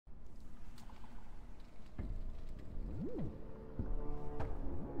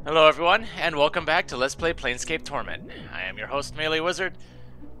Hello everyone, and welcome back to Let's Play Planescape Torment. I am your host, MeleeWizard,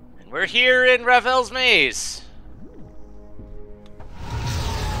 and we're here in Ravel's Maze.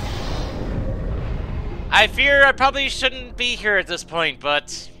 I fear I probably shouldn't be here at this point,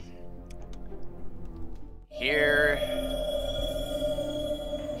 but... Here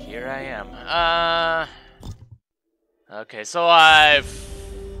I am. Okay, so I've...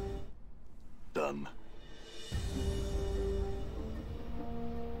 Done.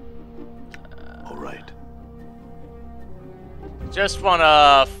 All right. Just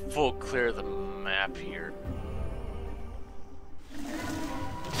wanna full clear the map here.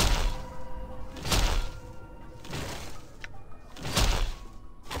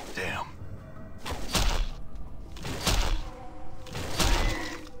 Damn.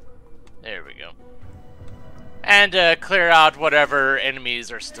 There we go. And clear out whatever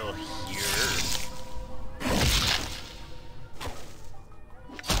enemies are still here.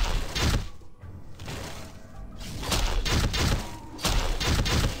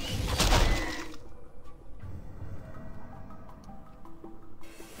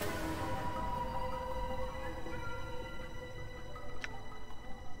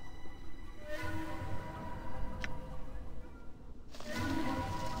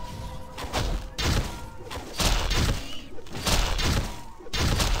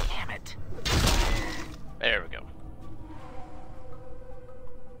 There we go.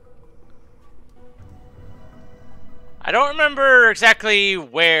 I don't remember exactly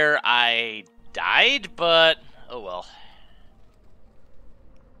where I died, but oh well.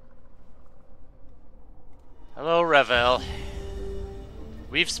 Hello, Ravel.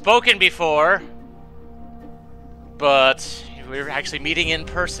 We've spoken before, but we're actually meeting in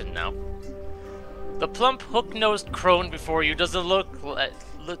person now. The plump, hook-nosed crone before you doesn't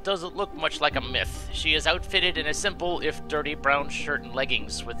look much like a myth. She is outfitted in a simple, if dirty, brown shirt and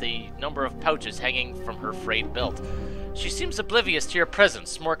leggings with a number of pouches hanging from her frayed belt. She seems oblivious to your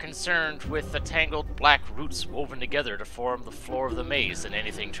presence, more concerned with the tangled black roots woven together to form the floor of the maze than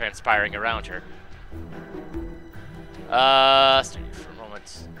anything transpiring around her. Stay for a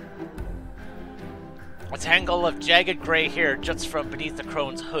moment. A tangle of jagged gray hair juts from beneath the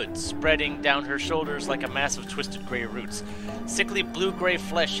crone's hood, spreading down her shoulders like a mass of twisted gray roots. Sickly blue-gray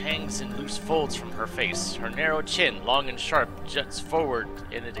flesh hangs in loose folds from her face. Her narrow chin, long and sharp, juts forward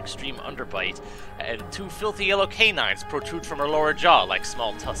in an extreme underbite, and two filthy yellow canines protrude from her lower jaw like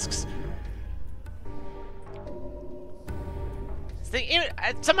small tusks.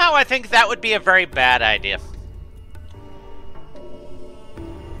 Somehow I think that would be a very bad idea.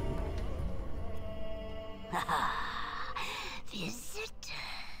 Visitors.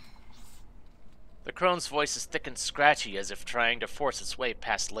 The crone's voice is thick and scratchy, as if trying to force its way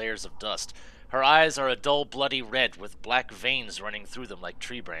past layers of dust. Her eyes are a dull, bloody red, with black veins running through them like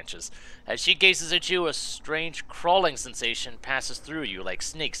tree branches. As she gazes at you, a strange crawling sensation passes through you, like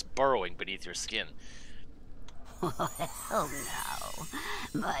snakes burrowing beneath your skin. Oh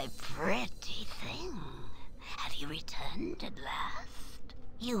no, my pretty thing. Have you returned at last?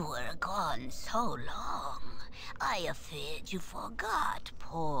 You were gone so long, I feared you forgot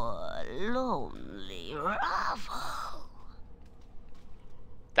poor, lonely Ravel.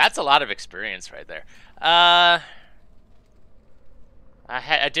 That's a lot of experience right there. I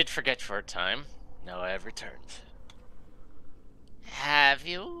did forget for a time. Now I have returned. Have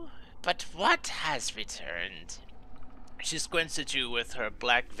you? But what has returned? She squints at you with her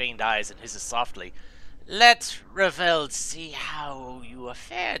black veined eyes and hisses softly. Let Ravel see how you have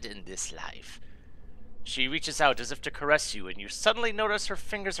fared in this life. She reaches out as if to caress you, and you suddenly notice her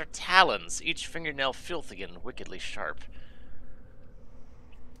fingers are talons, each fingernail filthy and wickedly sharp.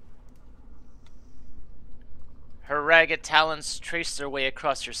 Her ragged talons trace their way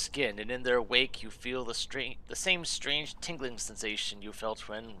across your skin, and in their wake you feel the same strange tingling sensation you felt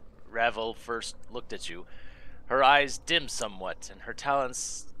when Ravel first looked at you. Her eyes dim somewhat, and her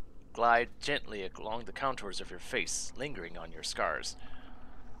talons glide gently along the contours of your face, lingering on your scars.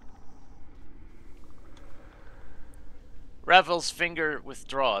 Ravel's finger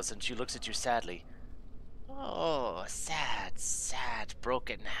withdraws, and she looks at you sadly. Oh, sad, sad,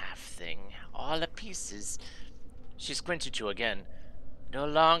 broken half-thing. All a pieces. She squints at you again. No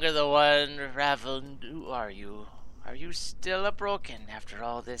longer the one Ravel knew, are you? Are you still a broken after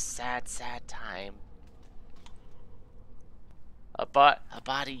all this sad, sad time? A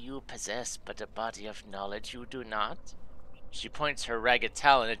body you possess, but a body of knowledge you do not? She points her ragged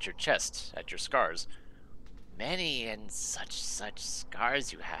talon at your chest, at your scars. Many and such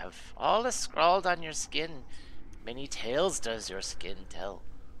scars you have, all scrawled on your skin. Many tales does your skin tell.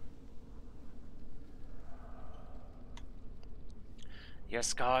 Your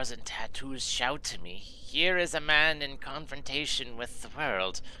scars and tattoos shout to me. Here is a man in confrontation with the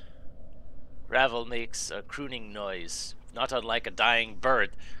world. Ravel makes a crooning noise, not unlike a dying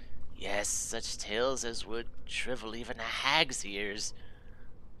bird. Yes, such tales as would shrivel even a hag's ears.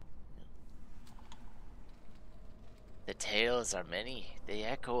 The tales are many. They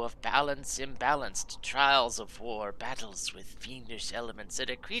echo of balance imbalanced, trials of war, battles with fiendish elements, and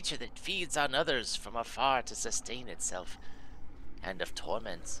a creature that feeds on others from afar to sustain itself, and of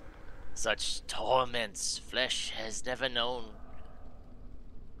torments. Such torments flesh has never known.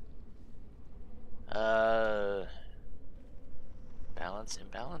 Balance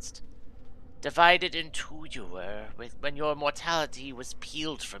imbalanced? Divided in two you were, when your mortality was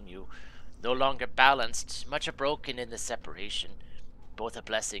peeled from you. No longer balanced, much broken in the separation. Both a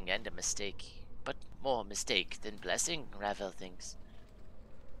blessing and a mistake. But more mistake than blessing, Ravel thinks.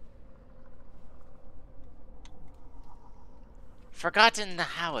 Forgotten the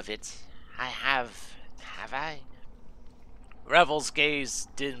how of it. I have I? Ravel's gaze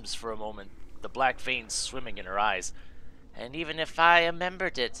dims for a moment, the black veins swimming in her eyes. And even if I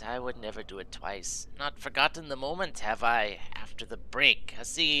remembered it, I would never do it twice. Not forgotten the moment, have I? After the break,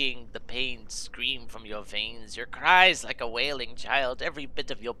 seeing the pain scream from your veins, your cries like a wailing child, every bit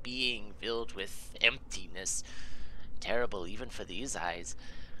of your being filled with emptiness. Terrible even for these eyes.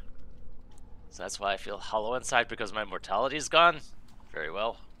 So that's why I feel hollow inside, because my mortality's gone? Very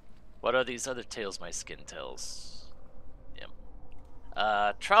well. What are these other tales my skin tells?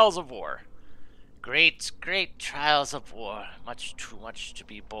 Yep. Trials of War. Great, great trials of war, much too much to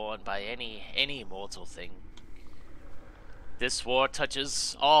be borne by any mortal thing. This war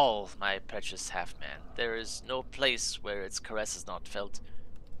touches all, my precious half-man. There is no place where its caress is not felt.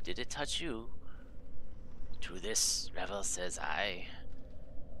 Did it touch you? To this, Revel says I.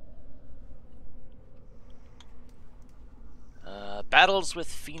 Battles with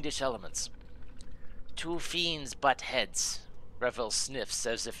fiendish elements. Two fiends butt heads. Revel sniffs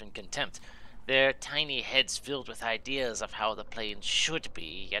as if in contempt. Their tiny heads filled with ideas of how the planes should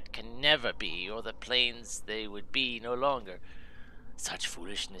be, yet can never be, or the planes they would be no longer. Such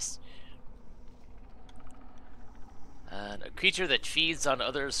foolishness. And a creature that feeds on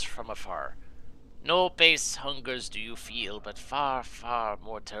others from afar. No base hungers do you feel, but far, far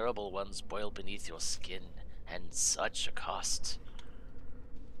more terrible ones boil beneath your skin, and such a cost.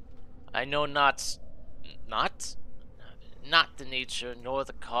 I know not the nature nor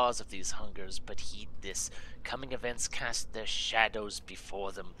the cause of these hungers, but heed this. Coming events cast their shadows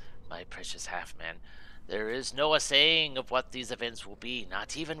before them, my precious half-man. There is no assaying of what these events will be,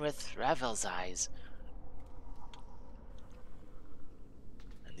 not even with Ravel's eyes.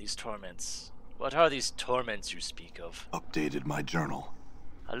 And these torments, what are these torments you speak of? Updated my journal.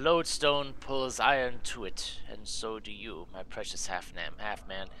 A lodestone pulls iron to it, and so do you, my precious half-man.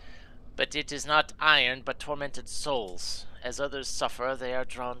 But it is not iron, but tormented souls. As others suffer, they are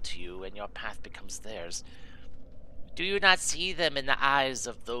drawn to you, and your path becomes theirs. Do you not see them in the eyes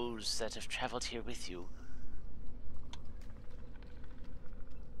of those that have traveled here with you?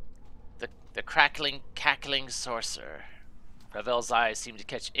 The crackling, cackling sorcerer. Ravel's eyes seem to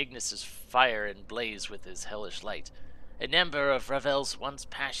catch Ignis's fire and blaze with his hellish light. An ember of Ravel's once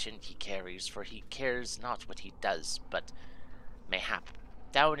passion he carries, for he cares not what he does, but mayhap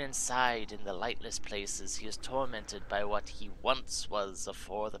down inside in the lightless places he is tormented by what he once was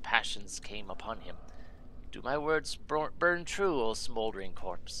afore the passions came upon him. Do my words burn true, O smoldering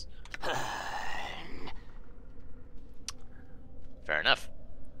corpse? Fair enough.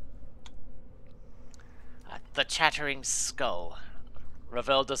 The chattering skull.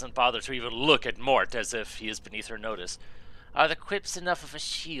 Ravel doesn't bother to even look at Mort as if he is beneath her notice. Are the quips enough of a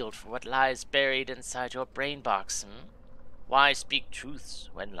shield for what lies buried inside your brain box, Why speak truths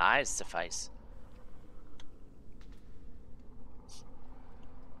when lies suffice?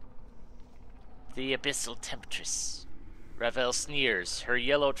 The abyssal temptress. Ravel sneers, her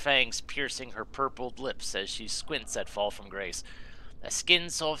yellowed fangs piercing her purpled lips as she squints at Fall from Grace. A skin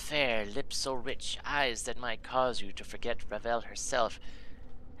so fair, lips so rich, eyes that might cause you to forget Ravel herself,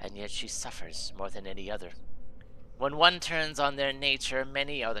 and yet she suffers more than any other. When one turns on their nature,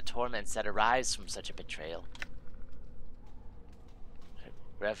 many are the torments that arise from such a betrayal.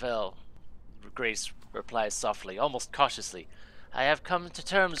 Ravel, Grace replies softly, almost cautiously. I have come to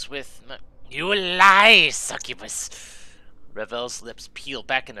terms with You lie, succubus! Ravel's lips peel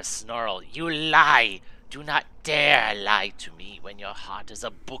back in a snarl. You lie! Do not dare lie to me when your heart is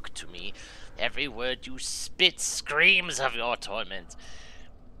a book to me. Every word you spit screams of your torment.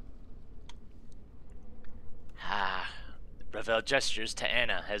 Ravel gestures to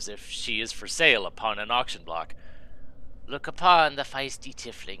Anna as if she is for sale upon an auction block. Look upon the feisty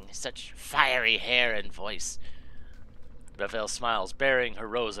tiefling, such fiery hair and voice. Ravel smiles, baring her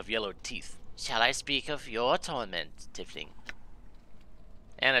rows of yellowed teeth. Shall I speak of your torment, tiefling?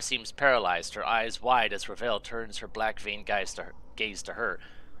 Anna seems paralyzed, her eyes wide as Ravel turns her black-veined gaze to her.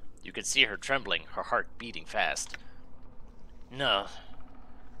 You can see her trembling, her heart beating fast. No,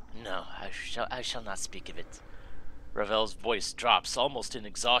 I shall not speak of it. Ravel's voice drops, almost in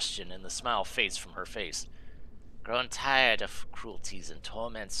exhaustion, and the smile fades from her face. Grown tired of cruelties and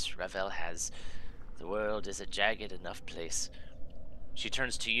torments Ravel has. The world is a jagged enough place. She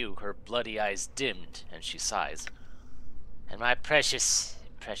turns to you, her bloody eyes dimmed, and she sighs. And my precious,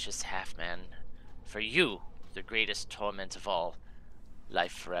 precious half-man, for you, the greatest torment of all,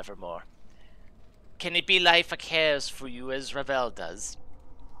 life forevermore. Can it be life a cares for you as Ravel does?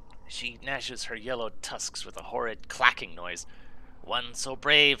 She gnashes her yellowed tusks with a horrid clacking noise. One so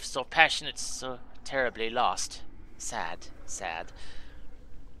brave, so passionate, so terribly lost. Sad, sad.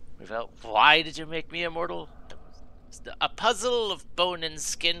 Ravel, why did you make me immortal? A puzzle of bone and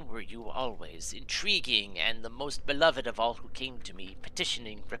skin were you always, intriguing and the most beloved of all who came to me,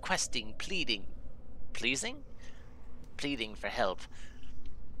 petitioning, requesting, pleading. Pleasing? Pleading for help.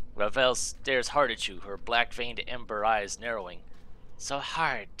 Ravel stares hard at you, her black-veined ember eyes narrowing. So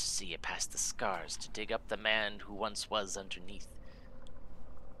hard to see you past the scars, to dig up the man who once was underneath.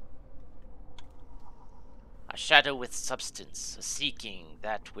 A shadow with substance, a seeking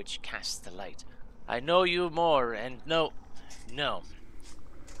that which casts the light. I know you more, and no.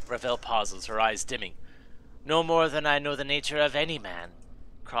 Ravel pauses, her eyes dimming. No more than I know the nature of any man.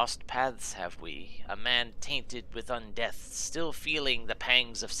 Crossed paths have we, a man tainted with undeath, still feeling the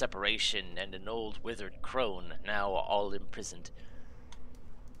pangs of separation, and an old withered crone, now all imprisoned.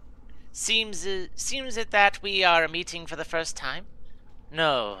 Seems it that we are meeting for the first time?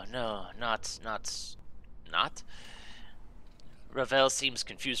 No, not? Ravel seems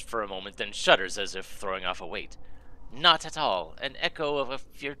confused for a moment, then shudders as if throwing off a weight. Not at all. An echo of a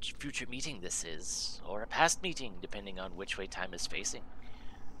future meeting this is, or a past meeting, depending on which way time is facing.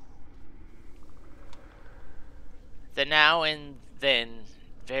 The now and then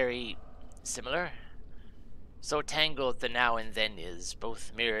very similar. So tangled the now and then is,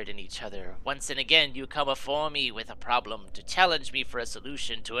 both mirrored in each other. Once and again you come afore me with a problem, to challenge me for a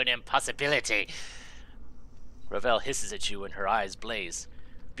solution to an impossibility. Ravel hisses at you and her eyes blaze.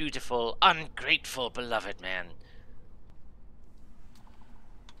 Beautiful, ungrateful, beloved man.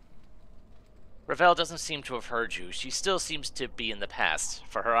 Ravel doesn't seem to have heard you. She still seems to be in the past,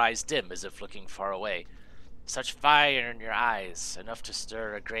 for her eyes dim as if looking far away. Such fire in your eyes, enough to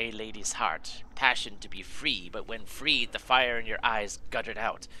stir a grey lady's heart. Passion to be free, but when freed, the fire in your eyes guttered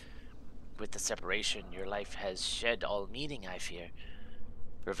out. With the separation, your life has shed all meaning, I fear.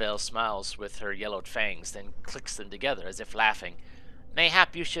 Ravel smiles with her yellowed fangs, then clicks them together as if laughing.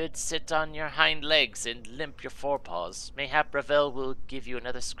 Mayhap you should sit on your hind legs and limp your forepaws. Mayhap Ravel will give you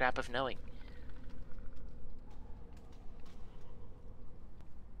another scrap of knowing.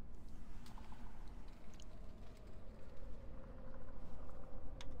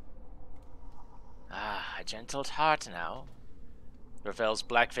 Ah, a gentle heart now. Ravel's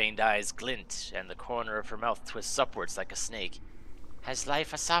black-veined eyes glint, and the corner of her mouth twists upwards like a snake. Has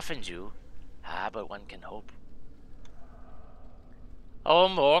life softened you? Ah, but one can hope. Oh,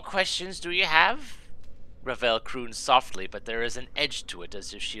 more questions do you have? Ravel croons softly, but there is an edge to it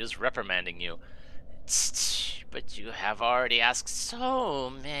as if she is reprimanding you. Tch, but you have already asked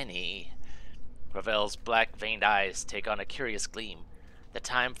so many. Ravel's black-veined eyes take on a curious gleam. The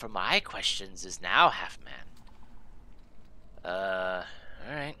time for my questions is now, half-man.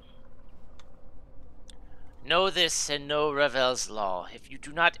 Alright. Know this and know Ravel's law. If you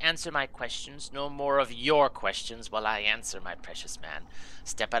do not answer my questions, no more of your questions will I answer, my precious man.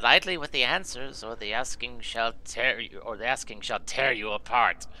 Step lightly with the answers, or the asking shall tear you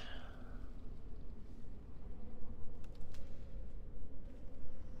apart.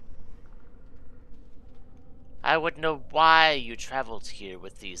 I would know why you traveled here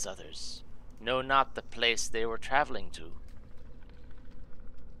with these others. Know not the place they were traveling to.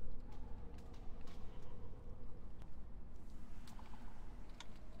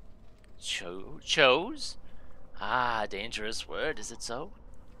 Chose? Ah, dangerous word, is it so?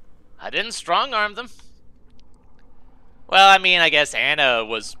 I didn't strong-arm them. Well, I mean, I guess Anna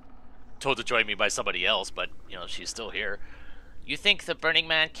was told to join me by somebody else, but, you know, she's still here. You think the Burning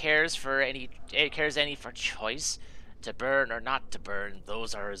Man cares any for choice? To burn or not to burn,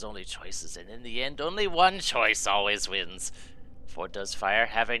 those are his only choices, and in the end, only one choice always wins. For does fire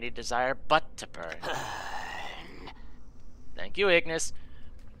have any desire but to burn? Thank you, Ignis.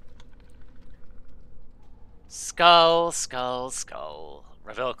 Skull, skull, skull.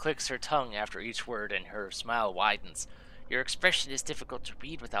 Ravel clicks her tongue after each word and her smile widens. Your expression is difficult to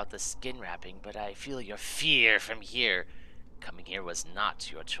read without the skin wrapping, but I feel your fear from here. Coming here was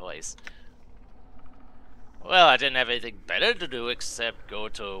not your choice. Well, I didn't have anything better to do except go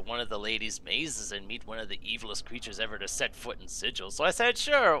to one of the ladies' mazes and meet one of the evilest creatures ever to set foot in Sigil, so I said,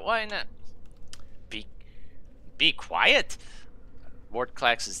 sure, why not? Be quiet? Mort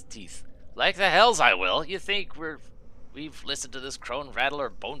clacks his teeth. Like the hells I will. You think we've listened to this crone rattle her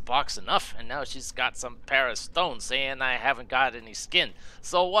bone box enough, and now she's got some pair of stones saying I haven't got any skin.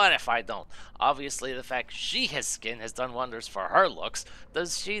 So what if I don't? Obviously the fact she has skin has done wonders for her looks.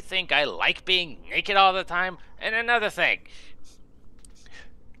 Does she think I like being naked all the time? And another thing.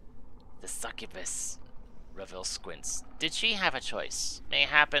 The succubus. Ravel squints. Did she have a choice?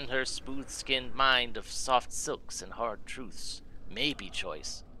 Mayhappen her smooth-skinned mind of soft silks and hard truths may be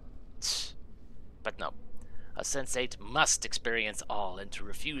choice. But no. A sensate must experience all, and to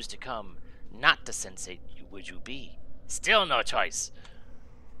refuse to come, not the sensate would you be. Still no choice.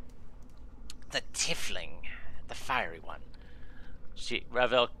 The tiefling, the fiery one.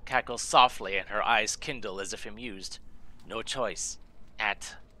 Ravel cackles softly, and her eyes kindle as if amused. No choice.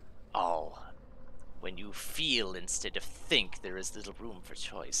 At all. When you feel instead of think, there is little room for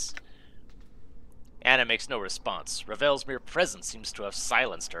choice. Anna makes no response. Ravel's mere presence seems to have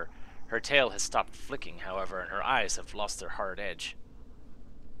silenced her. Her tail has stopped flicking, however, and her eyes have lost their hard edge.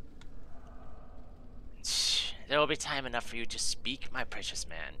 There will be time enough for you to speak, my precious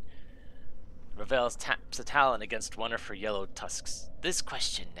man. Ravel taps a talon against one of her yellow tusks. This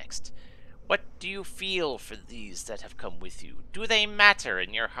question next. What do you feel for these that have come with you? Do they matter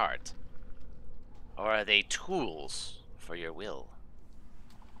in your heart? Or are they tools for your will?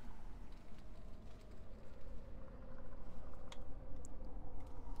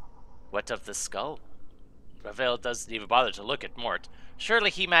 What of the skull? Ravel doesn't even bother to look at Mort. Surely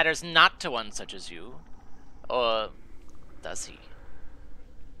he matters not to one such as you. Or does he?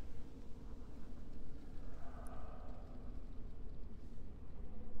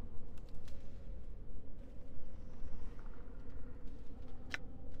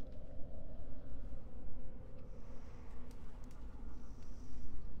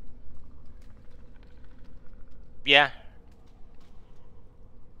 Yeah.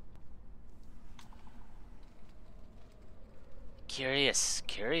 Curious,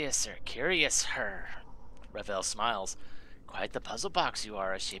 curious her. Ravel smiles. Quite the puzzle box you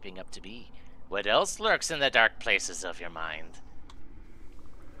are shaping up to be. What else lurks in the dark places of your mind?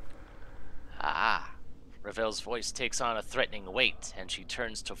 Ah. Ravel's voice takes on a threatening weight, and she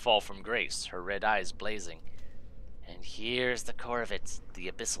turns to fall from grace, her red eyes blazing. And here's the core of it,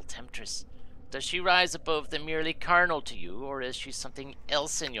 the abyssal temptress. Does she rise above the merely carnal to you, or is she something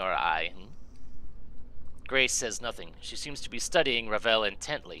else in your eye? Grace says nothing. She seems to be studying Ravel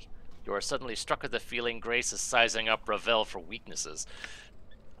intently. You are suddenly struck with the feeling Grace is sizing up Ravel for weaknesses.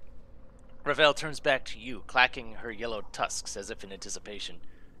 Ravel turns back to you, clacking her yellow tusks as if in anticipation.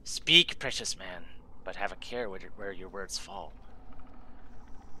 Speak, precious man, but have a care where your words fall.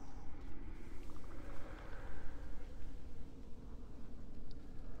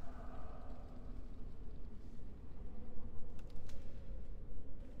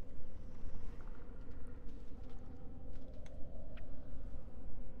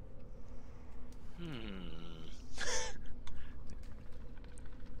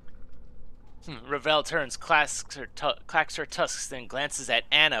 Ravel turns, clacks her tusks, then glances at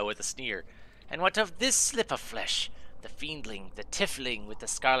Anna with a sneer. And what of this slip of flesh? The fiendling, the tiefling with the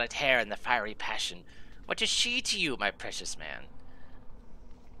scarlet hair and the fiery passion. What is she to you, my precious man?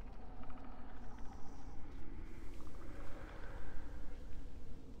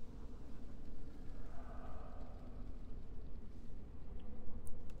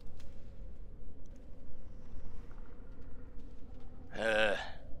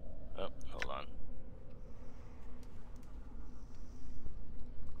 Hold on.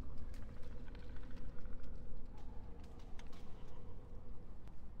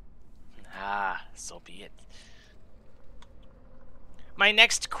 Ah, so be it. My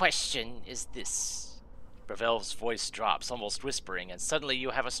next question is this. Ravel's voice drops, almost whispering, and suddenly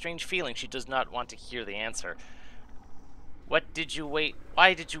you have a strange feeling she does not want to hear the answer. Why did you wait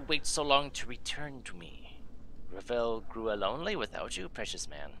so long to return to me? Ravel grew lonely without you, precious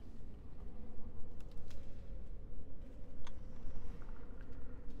man.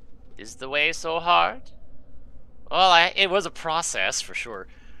 Is the way so hard? Well, it was a process, for sure.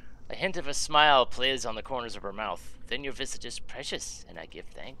 A hint of a smile plays on the corners of her mouth. Then your visit is precious, and I give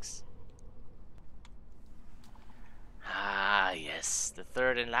thanks. Ah, yes. The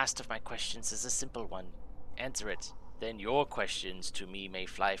third and last of my questions is a simple one. Answer it. Then your questions to me may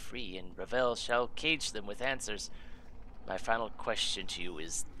fly free, and Ravel shall cage them with answers. My final question to you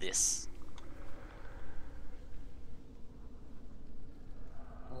is this.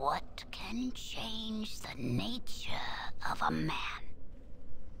 What can change the nature of a man?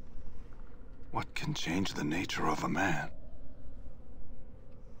 What can change the nature of a man?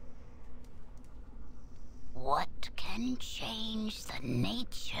 What can change the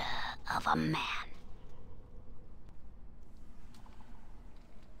nature of a man?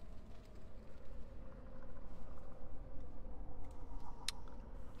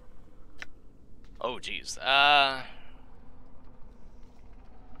 Oh, geez.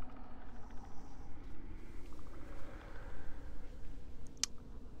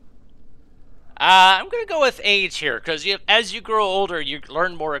 I'm gonna go with age here, because as you grow older, you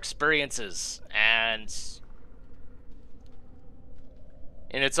learn more experiences, and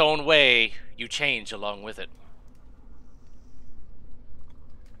in its own way, you change along with it.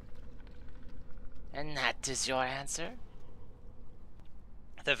 And that is your answer?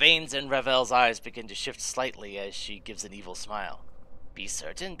 The veins in Ravel's eyes begin to shift slightly as she gives an evil smile. Be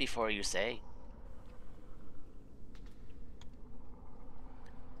certain before you say.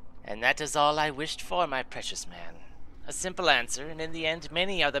 And that is all I wished for, my precious man. A simple answer, and in the end,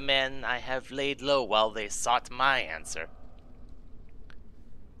 many are the men I have laid low while they sought my answer.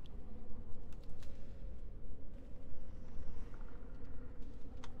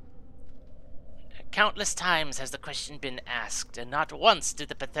 Countless times has the question been asked, and not once did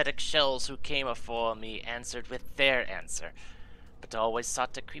the pathetic shells who came afore me answered with their answer, but always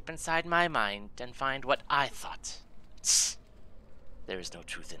sought to creep inside my mind and find what I thought. Tss. There is no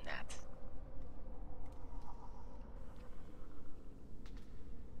truth in that.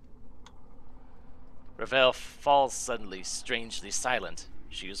 Ravel falls suddenly, strangely silent.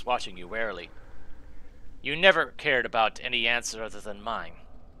 She is watching you warily. You never cared about any answer other than mine.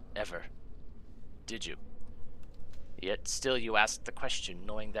 Ever. Did you? Yet still you asked the question,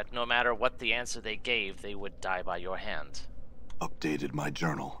 knowing that no matter what the answer they gave, they would die by your hand. Updated my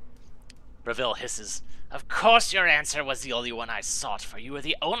journal. Ravel hisses. Of course your answer was the only one I sought, for you were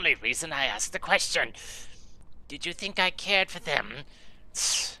the only reason I asked the question. Did you think I cared for them?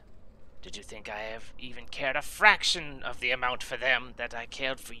 Tsk. Did you think I have even cared a fraction of the amount for them that I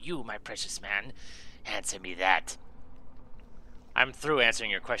cared for you, my precious man? Answer me that. I'm through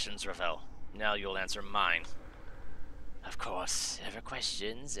answering your questions, Ravel. Now you'll answer mine. Of course. Ever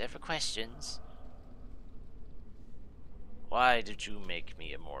questions, ever questions. Why did you make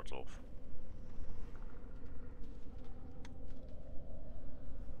me immortal?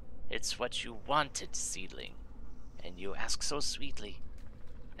 It's what you wanted, seedling, and you ask so sweetly.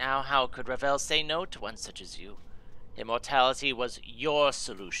 Now how could Ravel say no to one such as you? Immortality was your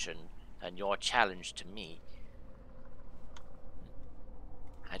solution, and your challenge to me.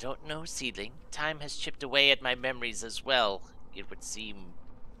 I don't know, seedling. Time has chipped away at my memories as well, it would seem.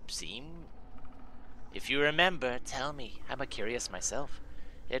 If you remember, tell me. I'm a curious myself.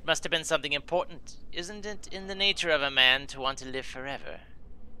 It must have been something important. Isn't it in the nature of a man to want to live forever?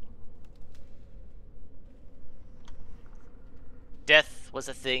 Death was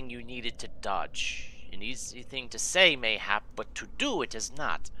a thing you needed to dodge. An easy thing to say, mayhap, but to do it is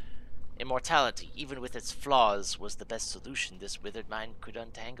not. Immortality, even with its flaws, was the best solution this withered mind could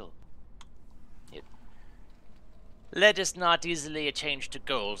untangle. Lead is not easily a change to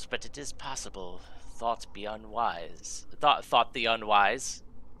gold, but it is possible. Thought the unwise.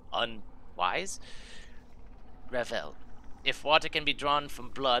 Unwise? Ravel. If water can be drawn from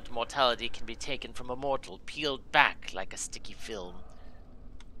blood, mortality can be taken from a mortal, peeled back like a sticky film.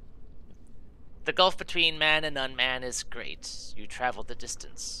 The gulf between man and unman is great. You traveled the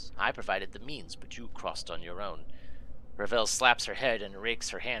distance. I provided the means, but you crossed on your own. Ravel slaps her head and rakes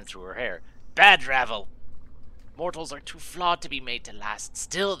her hand through her hair. Bad Ravel! Mortals are too flawed to be made to last.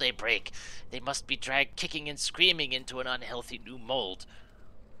 Still they break. They must be dragged kicking and screaming into an unhealthy new mold.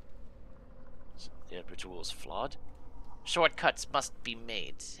 The ritual is flawed? Shortcuts must be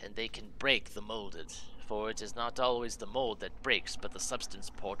made, and they can break the molded, for it is not always the mold that breaks, but the substance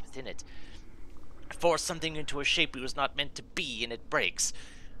poured within it. Force something into a shape it was not meant to be, and it breaks.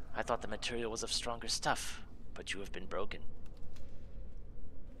 I thought the material was of stronger stuff, but you have been broken.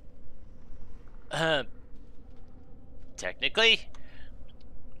 Technically,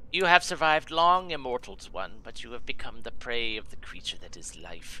 you have survived long, Immortals One, but you have become the prey of the creature that is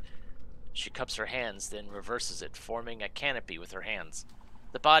life. She cups her hands, then reverses it, forming a canopy with her hands.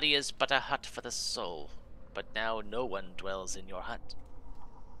 The body is but a hut for the soul, but now no one dwells in your hut.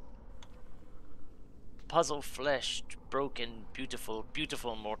 Puzzle-fleshed, broken, beautiful,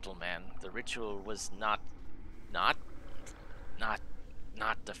 beautiful mortal man, the ritual was not Not, not,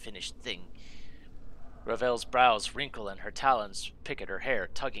 not the finished thing. Ravel's brows wrinkle and her talons pick at her hair,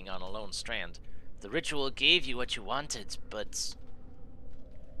 tugging on a lone strand. The ritual gave you what you wanted, but...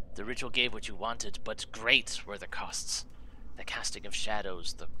 The ritual gave what you wanted, but great were the costs. The casting of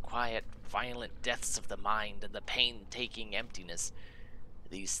shadows, the quiet, violent deaths of the mind, and the pain-taking emptiness.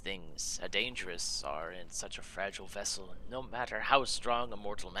 These things, dangerous, are in such a fragile vessel, no matter how strong a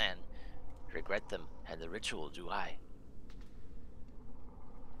mortal man. Regret them, and the ritual do I.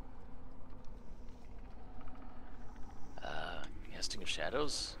 Casting of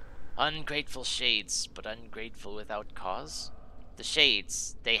shadows? Ungrateful shades, but ungrateful without cause? The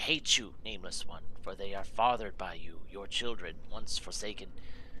shades, they hate you, nameless one, for they are fathered by you, your children, once forsaken.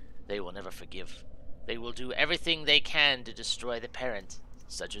 They will never forgive. They will do everything they can to destroy the parent.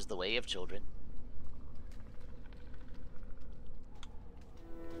 Such is the way of children.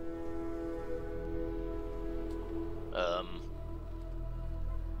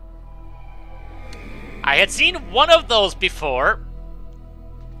 I had seen one of those before.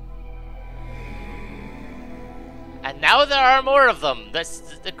 And now there are more of them.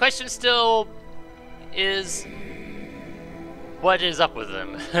 The question still is, what is up with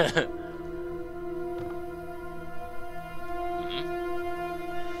them?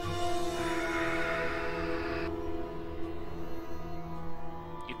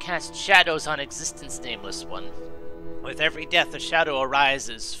 You cast shadows on existence, nameless one. With every death, a shadow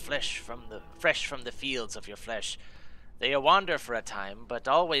arises, fresh from the fields of your flesh. They wander for a time, but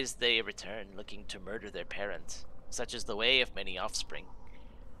always they return, looking to murder their parent. Such is the way of many offspring.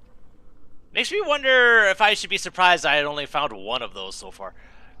 Makes me wonder if I should be surprised I had only found one of those so far.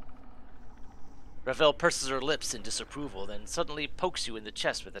 Ravel purses her lips in disapproval, then suddenly pokes you in the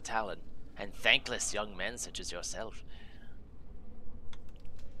chest with a talon. And thankless young men such as yourself.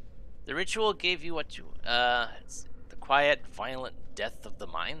 The ritual gave you what you... it's the quiet, violent death of the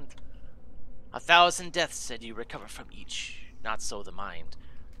mind? 1,000 deaths said you recover from each. Not so the mind.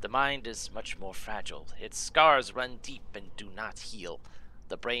 The mind is much more fragile. Its scars run deep and do not heal.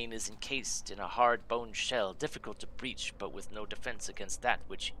 The brain is encased in a hard bone shell, difficult to breach, but with no defense against that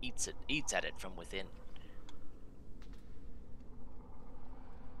which eats at it from within.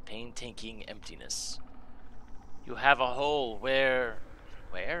 Pain-taking emptiness. You have a hole where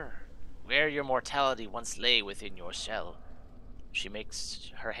your mortality once lay within your shell. She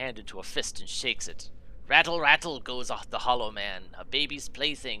makes her hand into a fist and shakes it. Rattle, rattle goes off the hollow man, a baby's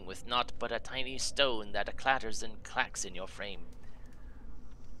plaything with naught but a tiny stone that clatters and clacks in your frame.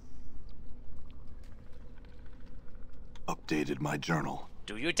 Updated my journal.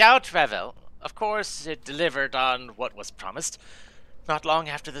 Do you doubt, Ravel? Of course, it delivered on what was promised. Not long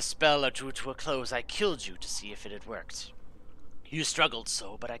after the spell drew to a close, I killed you to see if it had worked. You struggled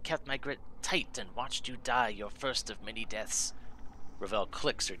so, but I kept my grit tight and watched you die, your first of many deaths. Ravel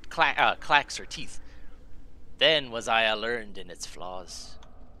clacks her teeth. Then was I learned in its flaws.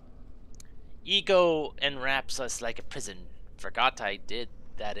 Ego enwraps us like a prison. Forgot I did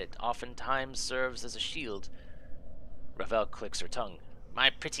that it oftentimes serves as a shield. Ravel clicks her tongue.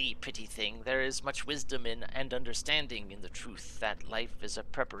 My pretty, pretty thing, there is much wisdom in and understanding in the truth that life is a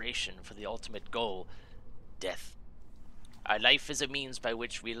preparation for the ultimate goal, death. Our life is a means by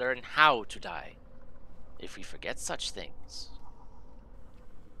which we learn how to die. If we forget such things...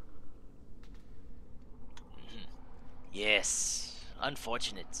 Yes,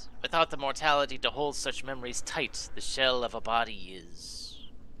 unfortunate. Without the mortality to hold such memories tight, the shell of a body is...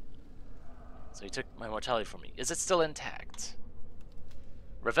 So he took my mortality from me. Is it still intact?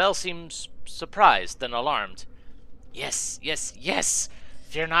 Ravel seems surprised, then alarmed. Yes, yes, yes!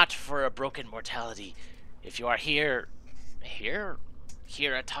 Fear not for a broken mortality. If you are here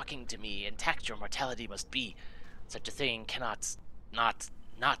talking to me, intact your mortality must be. Such a thing cannot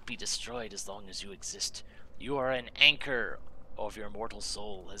not be destroyed as long as you exist. You are an anchor of your mortal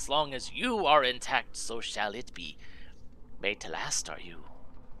soul. As long as you are intact, so shall it be. Made to last, are you?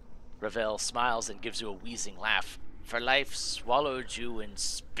 Ravel smiles and gives you a wheezing laugh. For life swallowed you and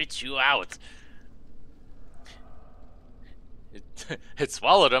spit you out. It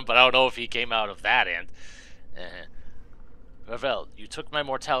swallowed him, but I don't know if he came out of that end. Ravel, you took my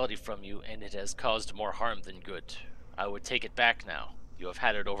mortality from you, and it has caused more harm than good. I would take it back now. You have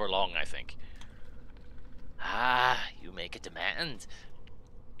had it over long, I think. Ah, you make a demand.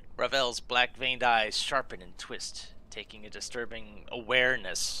 Ravel's black-veined eyes sharpen and twist, taking a disturbing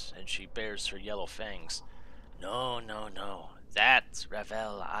awareness, and she bares her yellow fangs. No, no, no. That,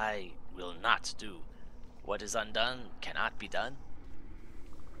 Ravel, I will not do. What is undone cannot be done.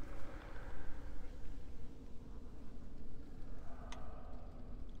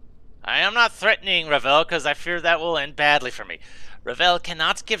 I am not threatening Ravel, because I fear that will end badly for me. Ravel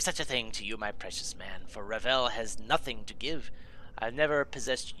cannot give such a thing to you, my precious man, for Ravel has nothing to give. I've never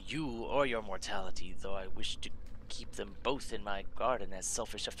possessed you or your mortality, though I wish to keep them both in my garden as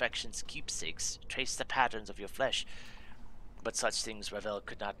selfish affection's keepsakes, trace the patterns of your flesh. But such things Ravel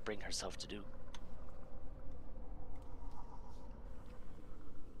could not bring herself to do.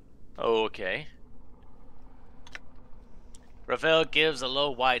 Okay. Ravel gives a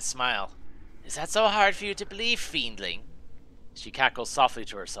low, wide smile. Is that so hard for you to believe, fiendling? She cackles softly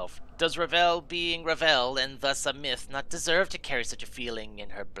to herself. Does Ravel, being Ravel, and thus a myth, not deserve to carry such a feeling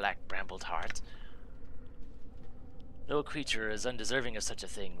in her black brambled heart? No creature is undeserving of such a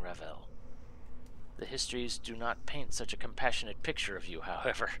thing, Ravel. The histories do not paint such a compassionate picture of you,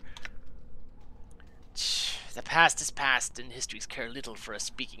 however. The past is past, and histories care little for us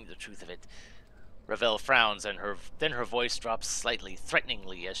speaking the truth of it. Ravel frowns, and then her voice drops slightly,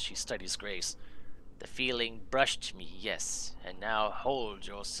 threateningly, as she studies Grace. The feeling brushed me, yes, and now hold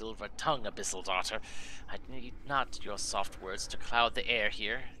your silver tongue, abyssal daughter. I need not your soft words to cloud the air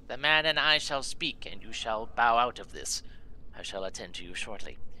here. The man and I shall speak, and you shall bow out of this. I shall attend to you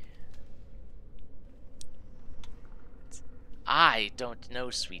shortly. I don't know,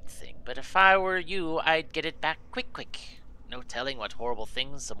 sweet thing, but if I were you, I'd get it back quick. No telling what horrible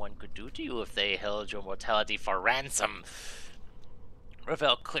things someone could do to you if they held your mortality for ransom.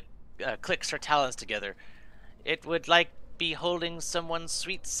 Ravel clicks her talons together. It would like be holding someone's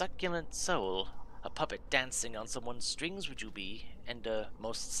sweet, succulent soul. A puppet dancing on someone's strings would you be, and a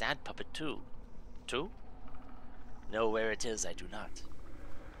most sad puppet too. Too? Know where it is, I do not.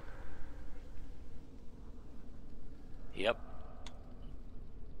 Yep.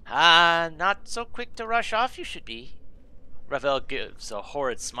 Not so quick to rush off you should be. Ravel gives a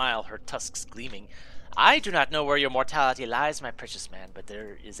horrid smile, her tusks gleaming. I do not know where your mortality lies, my precious man, but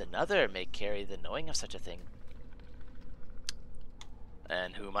there is another may carry the knowing of such a thing.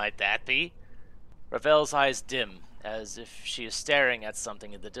 And who might that be? Ravel's eyes dim, as if she is staring at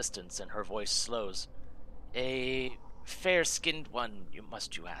something in the distance, and her voice slows. A fair-skinned one, you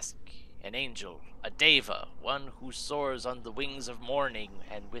ask. An angel, a deva, one who soars on the wings of morning,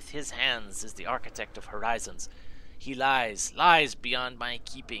 and with his hands is the architect of horizons. He lies beyond my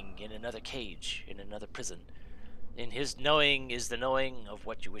keeping in another cage, in another prison. In his knowing is the knowing of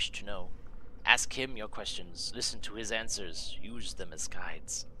what you wish to know. Ask him your questions, listen to his answers, use them as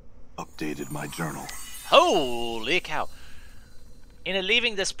guides. Updated my journal. Holy cow! In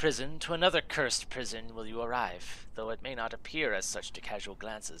leaving this prison, to another cursed prison will you arrive, though it may not appear as such to casual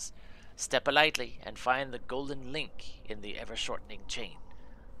glances. Step lightly and find the golden link in the ever-shortening chain.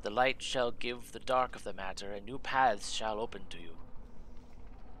 The light shall give the dark of the matter, and new paths shall open to you.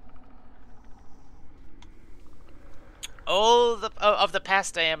 Of the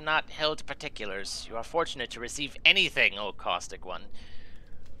past I am not held to particulars. You are fortunate to receive anything, O caustic one.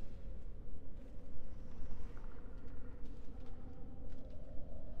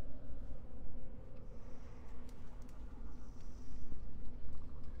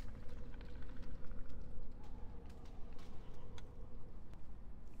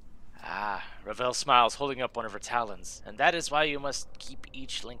 Ravel smiles, holding up one of her talons. And that is why you must keep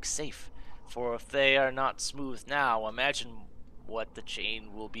each link safe. For if they are not smooth now, imagine what the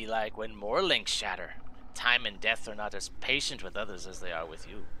chain will be like when more links shatter. Time and death are not as patient with others as they are with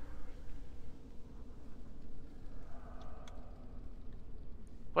you.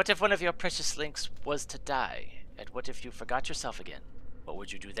 What if one of your precious links was to die? And what if you forgot yourself again? What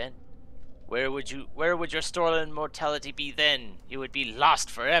would you do then? Where would your stolen mortality be then? You would be lost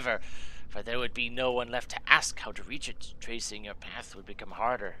forever, for there would be no one left to ask how to reach it. Tracing your path would become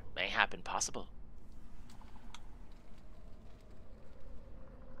harder, mayhap impossible.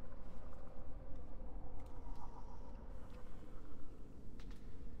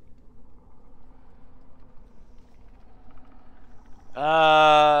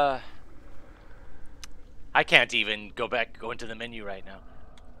 I can't even go into the menu right now.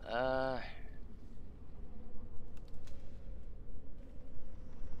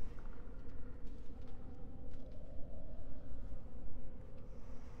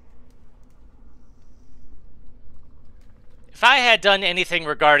 If I had done anything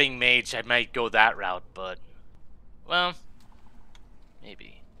regarding mage, I might go that route, but, well,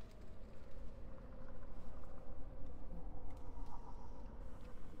 maybe.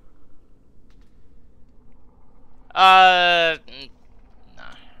 Nah.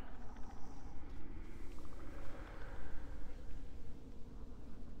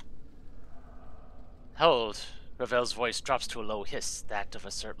 Hold. Ravel's voice drops to a low hiss,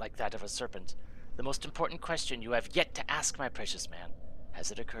 like that of a serpent. The most important question you have yet to ask, my precious man.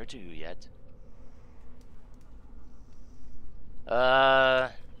 Has it occurred to you yet? No.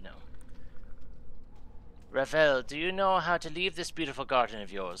 Ravel, do you know how to leave this beautiful garden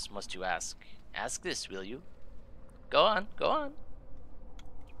of yours, must you ask? Ask this, will you? Go on, go on.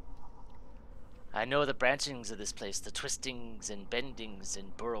 I know the branchings of this place, the twistings and bendings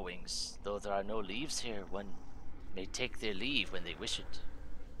and burrowings. Though there are no leaves here, one may take their leave when they wish it.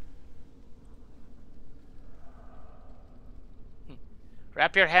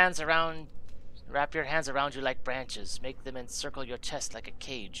 Wrap your hands around you like branches. Make them encircle your chest like a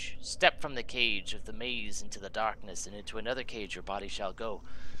cage. Step from the cage of the maze into the darkness, and into another cage your body shall go.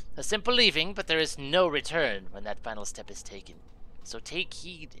 A simple leaving, but there is no return when that final step is taken. So take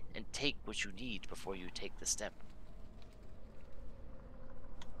heed and take what you need before you take the step.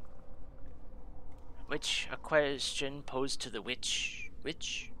 Which a question posed to the witch.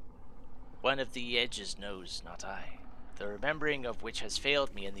 Which? One of the edges knows, not I. The remembering of which has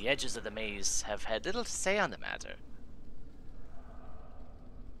failed me, and the edges of the maze have had little to say on the matter.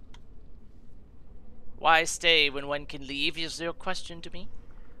 Why stay when one can leave, is your question to me?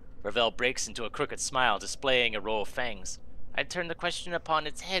 Ravel breaks into a crooked smile, displaying a row of fangs. I turn the question upon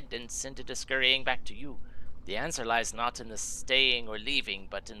its head and send it scurrying back to you. The answer lies not in the staying or leaving,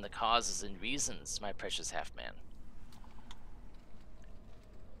 but in the causes and reasons, my precious half-man.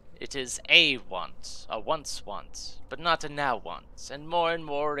 It is a want, a once want, but not a now want, and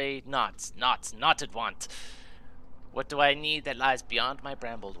more a not want. What do I need that lies beyond my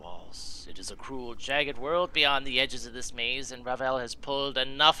brambled walls? It is a cruel, jagged world beyond the edges of this maze, and Ravel has pulled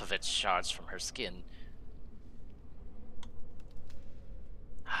enough of its shards from her skin.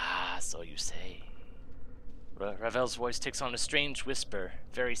 Ah, so you say. Ravel's voice takes on a strange whisper,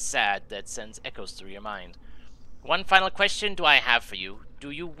 very sad, that sends echoes through your mind. One final question do I have for you. Do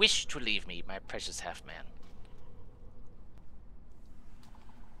you wish to leave me, my precious half-man?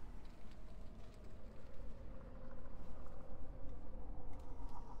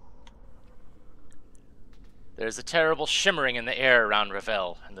 There is a terrible shimmering in the air around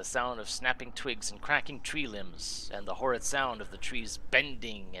Ravel, and the sound of snapping twigs and cracking tree limbs, and the horrid sound of the trees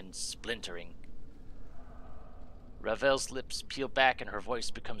bending and splintering. Ravel's lips peel back and her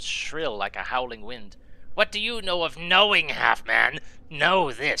voice becomes shrill like a howling wind. What do you know of knowing, half-man?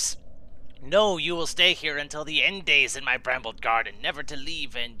 Know this. Know you will stay here until the end days in my brambled garden, never to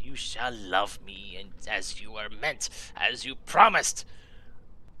leave, and you shall love me, and as you are meant, as you promised.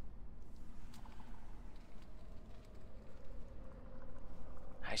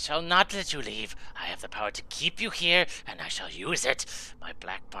 I shall not let you leave. I have the power to keep you here, and I shall use it. My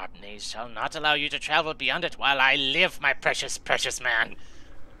black barbed shall not allow you to travel beyond it while I live, my precious, precious man.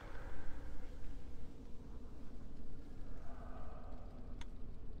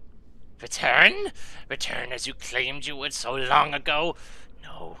 Return? Return as you claimed you would so long ago?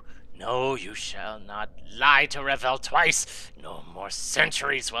 No, no, you shall not lie to Ravel twice. No more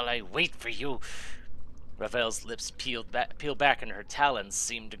centuries while I wait for you. Ravel's lips peel back and her talons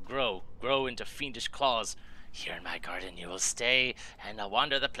seem to grow into fiendish claws. Here in my garden you will stay, and I'll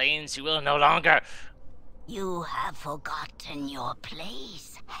wander the plains you will no longer. You have forgotten your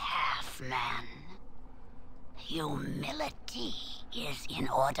place, half-man. Humility is in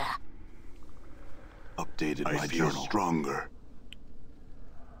order. Updated my I feel journal. stronger.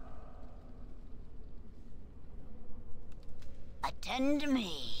 Attend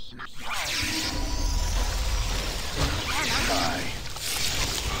me, my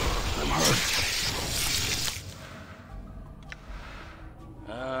I'm hurt.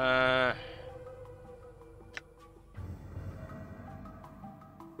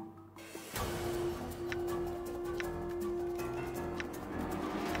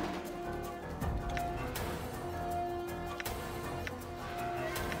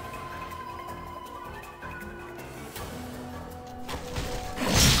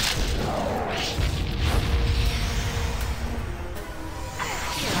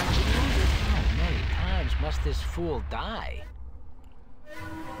 Must this fool die?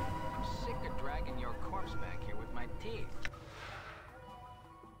 I'm sick of dragging your corpse back here with my teeth.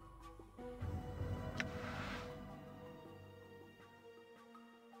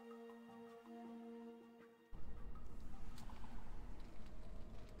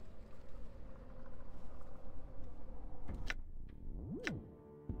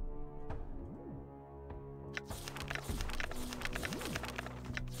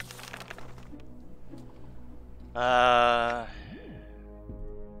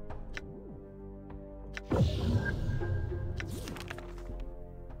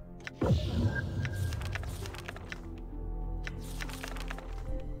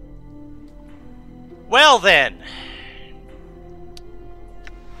 Well then,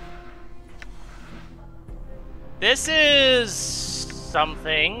 This is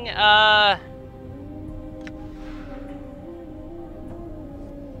something.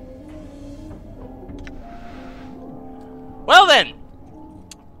 Well then.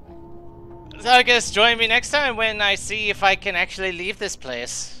 So I guess join me next time when I see if I can actually leave this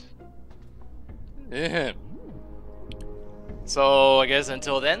place. So I guess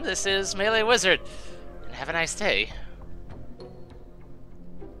until then, this is MeleeWizard, and have a nice day.